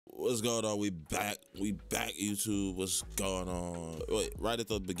What's going on? We back, YouTube. What's going on? Wait, right at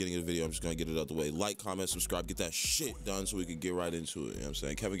the beginning of the video, I'm just gonna get it out the way. Like, comment, subscribe, get that shit done so we can get right into it. You know what I'm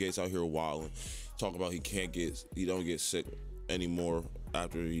saying? Kevin Gates out here wilding, talking about he don't get sick anymore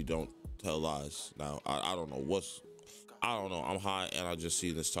after he don't tell lies. Now, I don't know I'm high and I just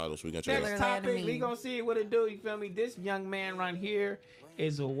see this title, so we gonna check it out. Next topic, we gonna see what it do. You feel me? This young man right here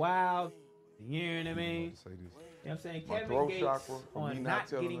is a wild. You know what I mean? Say this. You know what I'm saying? My Kevin throat Gates chakra, for me on not not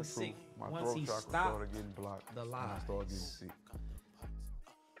telling getting the sick truth, my once throat he chakra stopped started getting blocked, the and I lies. started getting sick.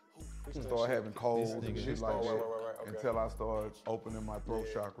 Start having colds and shit like that until I started opening my throat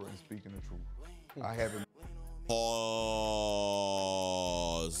chakra and speaking the truth. I haven't. Pause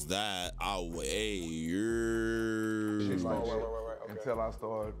that. Shit like that until I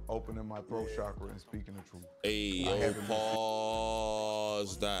started opening my throat chakra and speaking the truth. Hey, yo,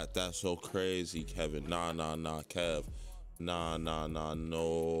 pause that. That's so crazy, Kevin. Nah, Kev. Nah, no.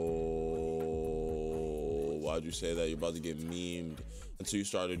 Why'd you say that? You're about to get memed until you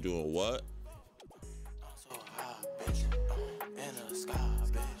started doing what?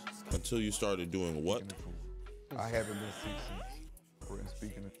 Until you started doing what? I haven't been sick since. And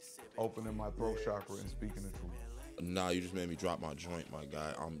speaking, opening my throat chakra and speaking the truth. Nah, you just made me drop my joint, my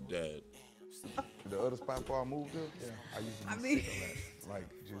guy. I'm dead. The other spot before I moved there, I used to be sick a lot. Like,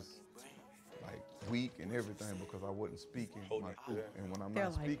 just, like, weak and everything because I wasn't speaking my truth. And when I'm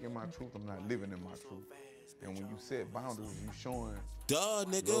not speaking my truth, I'm not living in my truth. And when you set boundaries, you showing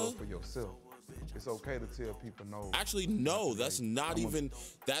nigga. love for yourself. It's okay to tell people no. Actually, no, that's not even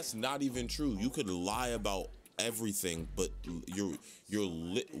true. You could lie about everything, but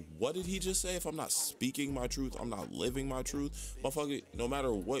what did he just say? If I'm not speaking my truth, I'm not living my truth. Motherfucker, no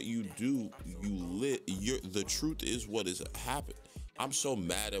matter what you do, the truth is what is happening. I'm so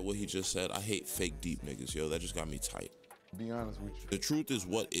mad at what he just said. I hate fake deep niggas, yo. That just got me tight. Be honest with you. The truth is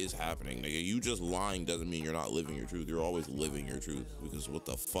what is happening, nigga. You just lying doesn't mean you're not living your truth. You're always living your truth, because what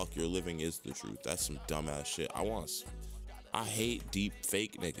the fuck you're living is the truth. That's some dumbass shit. I hate deep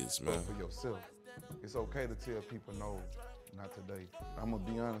fake niggas, man. For yourself. It's okay to tell people no, not today. I'm gonna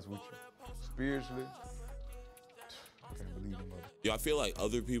be honest with you. Spiritually, I can't believe them. Yo, I feel like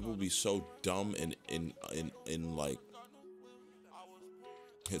other people be so dumb and like,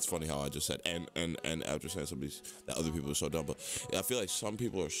 it's funny how I just said and after saying that other people are so dumb, but I feel like some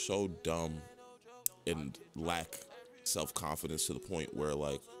people are so dumb and lack self-confidence to the point where,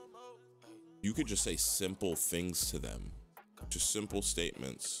 like, you could just say simple things to them, just simple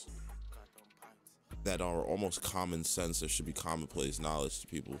statements that are almost common sense, that should be commonplace knowledge to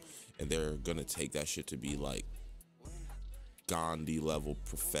people, and they're gonna take that shit to be like Gandhi level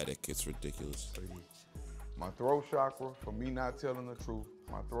prophetic. It's ridiculous. My throat chakra, for me not telling the truth,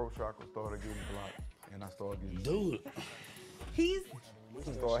 my throat chakra started getting blocked, and I started getting dude.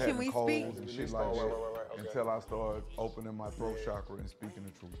 Started having colds and shit like that until I started opening my throat chakra and speaking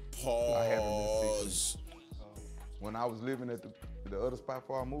the truth. Pause. I haven't been sick. When I was living at the other spot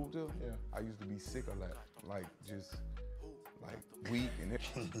before I moved here, I used to be sick a lot, like just like weak and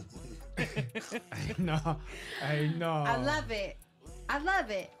everything. I know. I love it. I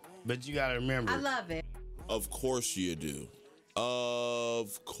love it. But you gotta remember. I love it. Of course you do.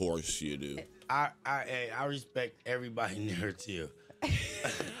 Of course you do. I respect everybody narrative.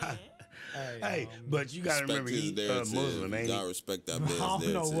 Hey, but you gotta remember he's Muslim, ain't he? Gotta respect that man's I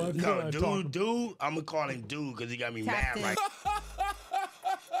don't know what dude. I'm gonna call him dude because he got me mad right.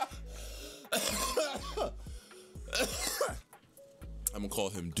 I'm gonna call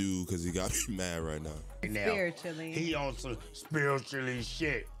him dude because he got me mad right now. Spiritually. He on some spiritually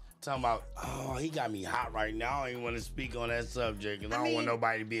shit. Talking about, oh, he got me hot right now. I don't even want to speak on that subject, and I don't want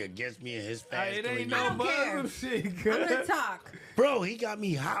nobody to be against me and his fans. It ain't no Muslim shit. I'm gonna talk. Bro, he got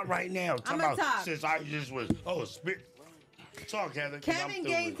me hot right now. I'm gonna talk. Since I just was, talk, Heather. Kevin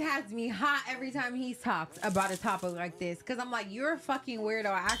Gates has me hot every time he talks about a topic like this, because I'm like, you're a fucking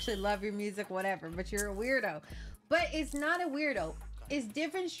weirdo. I actually love your music, whatever, but you're a weirdo. But it's not a weirdo. It's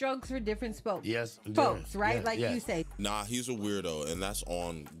different strokes for different folks. Yes, folks, right? You say. Nah, he's a weirdo, and that's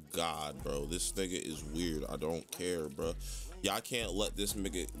on God, bro. This nigga is weird. I don't care, bro. Y'all can't let this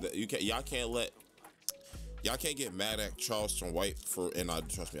nigga. Y'all can't get mad at Charleston White trust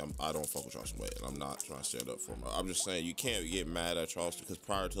me, I don't fuck with Charleston White, and I'm not trying to stand up for him. I'm just saying you can't get mad at Charleston because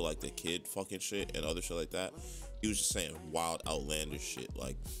prior to like the kid fucking shit and other shit like that, he was just saying wild, outlandish shit.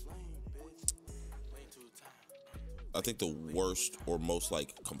 Like, I think the worst or most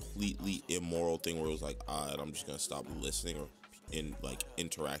like completely immoral thing where it was like, alright, I'm just gonna stop listening or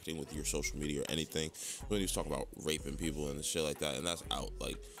interacting with your social media or anything, when he was talking about raping people and shit like that, and that's out.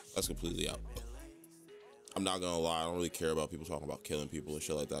 Like, that's completely out. I'm not gonna lie, I don't really care about people talking about killing people and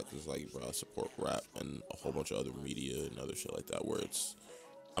shit like that, because like, bro, I support rap and a whole bunch of other media and other shit like that where it's,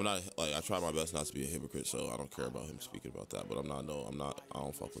 I'm not, like, I try my best not to be a hypocrite, so I don't care about him speaking about that, but I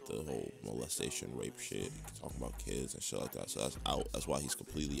don't fuck with the whole molestation, rape shit, talking about kids and shit like that, so that's out. That's why he's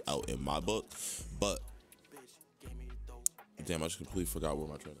completely out in my book. But damn, I just completely forgot where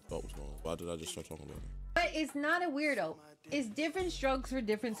my train of thought was going. Why did I just start talking about it? But it's not a weirdo. It's different strokes for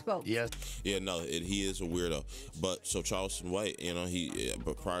different folks. Yes. Yeah, no, he is a weirdo. But so Charleston White, you know,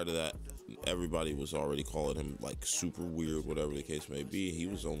 but prior to that, everybody was already calling him like super weird, whatever the case may be. He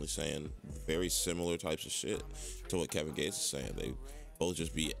was only saying very similar types of shit to what Kevin Gates is saying. They both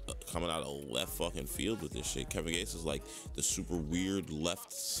just be coming out of left fucking field with this shit. Kevin Gates is like the super weird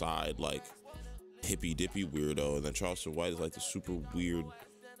left side, like hippy dippy weirdo, and then Charleston White is like the super weird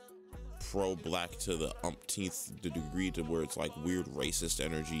pro-black to the umpteenth degree, to where it's like weird racist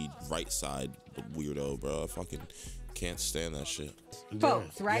energy, right side weirdo, bro. I fucking can't stand that shit.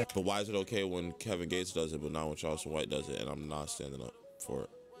 Folks, right? But why is it okay when Kevin Gates does it, but not when Charleston White does it? And I'm not standing up for it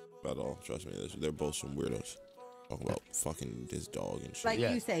at all. Trust me, they're both some weirdos. Talking about fucking this dog and shit. Like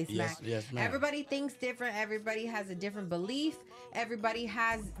you say, Smack. Yes, ma'am. Everybody thinks different. Everybody has a different belief. Everybody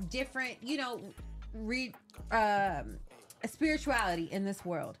has different, you know, spirituality in this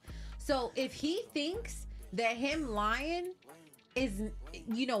world. So if he thinks that him lying is,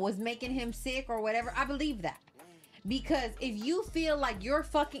 you know, was making him sick or whatever, I believe that. Because if you feel like you're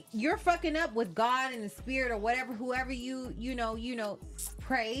fucking up with God and the spirit or whatever, whoever you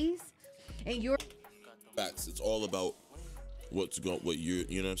praise, and you're facts. It's all about what you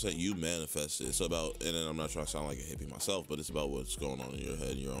know what I'm saying? You manifest it. It's about, and then I'm not trying to sound like a hippie myself, but it's about what's going on in your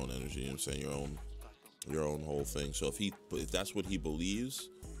head, your own energy, you know what I'm saying, your own whole thing. So if that's what he believes,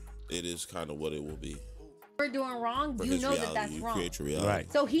 it is kind of what it will be. We're doing wrong, you know that that's wrong. Create your reality.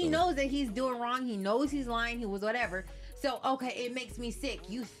 Right. So he knows that he's doing wrong. He knows he's lying. He was whatever. So, okay, it makes me sick.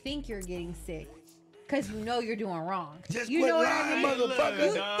 You think you're getting sick because you know you're doing wrong. Just you quit know lying, what I mean? motherfucker.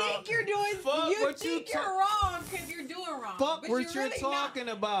 You think you're doing, you think you're wrong because you're doing wrong. Fuck but what you're really talking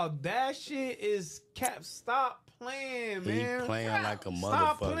about. That shit is cap. Stop playing, man. He playing like a motherfucker.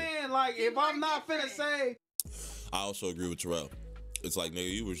 Stop playing. Like, if I'm not finna say. I also agree with T-Rell. It's like,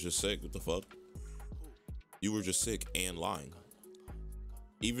 nigga, you was just sick. What the fuck? You were just sick and lying.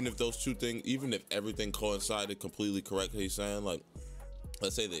 Even if those two things, even if everything coincided completely correct, he's saying, like,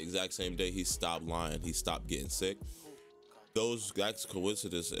 let's say the exact same day he stopped lying, he stopped getting sick. That's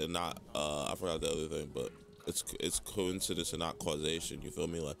coincidence and not, I forgot the other thing, but it's coincidence and not causation. You feel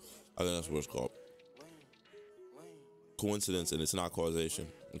me? Like, I think that's what it's called. Coincidence and it's not causation.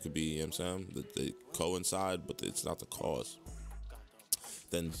 It could be, you know what I'm saying? They coincide, but it's not the cause.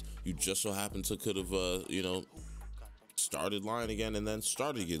 Then you just so happen to could have, started lying again and then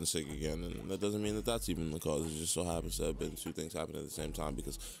started getting sick again. And that doesn't mean that that's even the cause. It just so happens to have been two things happening at the same time.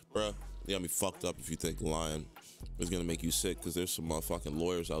 Because, bruh, you got me fucked up if you think lying is going to make you sick. Because there's some motherfucking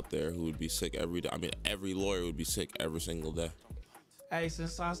lawyers out there who would be sick every day. I mean, every lawyer would be sick every single day. Hey,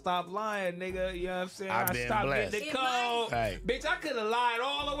 since I stopped lying, nigga, you know what I'm saying? I've I been stopped blessed. getting the code. Hey. Bitch, I could have lied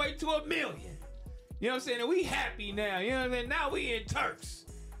all the way to 1 million. You know what I'm saying? And we happy now. You know what I mean? Now we in Turks.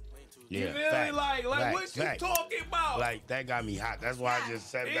 You feel me? Like what you talking about? Like, that got me hot. That's why I just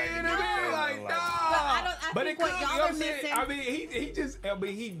sat back and like, nah. But think what y'all are missing. I mean,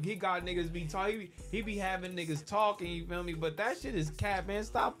 he got niggas be talking. He be having niggas talking, you feel me? But that shit is cap, man.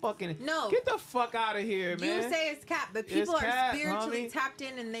 Stop fucking. No. Get the fuck out of here, man. You say it's cap, but people It's cap, are spiritually homie. tapped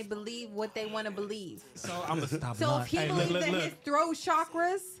in and they believe what they want to believe. So I'm gonna stop So lying. if he Hey, believes that look. his throat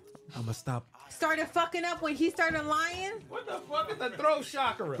chakras I'm gonna stop. started fucking up when he started lying, What the fuck is the throat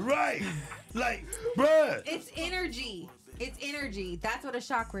chakra? Right. Like, bruh. it's energy. It's energy. That's what a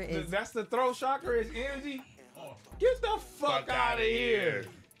chakra is. That's the throat chakra is energy. Get the fuck out of here.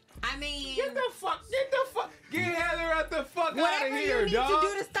 I mean, Get the fuck. Get Heather out the fuck out whatever of you here, need dog. to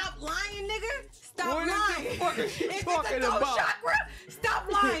do to stop lying, nigga, stop What lying. the fuck is she If it's talking a throat about? chakra,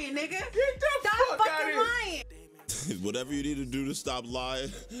 stop lying, nigga. Get the Stop fuck fucking outta here. lying. Whatever you need to do to stop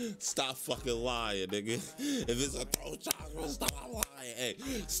lying, stop fucking lying, nigga. If it's a throat chakra, stop lying. Hey,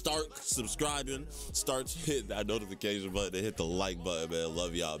 start subscribing, start hitting that notification button and hit the like button, man.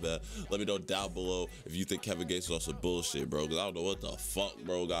 Love y'all, man. Let me know down below if you think Kevin Gates is on some bullshit, bro. Because I don't know what the fuck,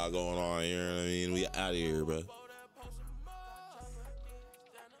 bro, got going on here. I mean, we out of here, bro.